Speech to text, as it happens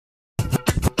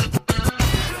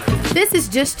This is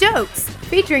Just Jokes,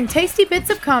 featuring tasty bits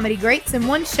of comedy greats in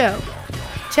one show.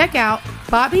 Check out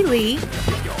Bobby Lee,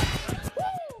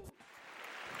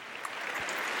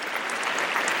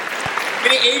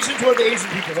 Any Asians? Where are the Asian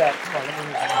people at? Come on, let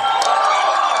me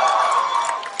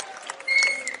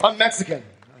hear. I'm Mexican.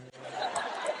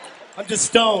 I'm just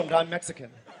stoned. I'm Mexican.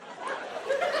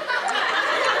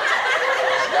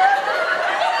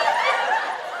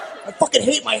 I fucking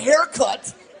hate my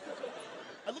haircut.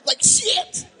 I look like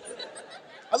shit.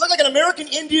 I look like an American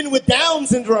Indian with Down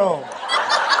syndrome.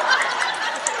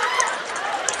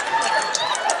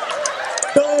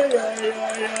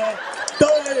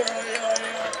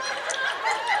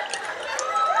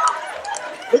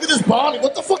 Look at this body.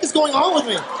 What the fuck is going on with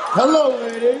me? Hello,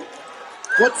 lady.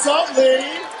 What's up,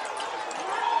 lady?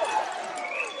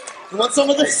 You want some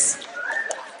of this?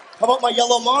 How about my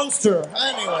yellow monster?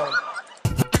 Anyway.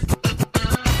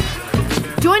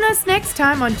 Join us next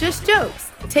time on Just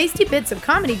Jokes, tasty bits of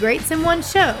comedy greats in one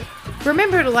show.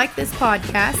 Remember to like this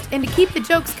podcast and to keep the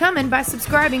jokes coming by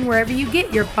subscribing wherever you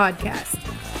get your podcast.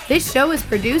 This show is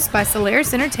produced by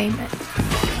Solaris Entertainment.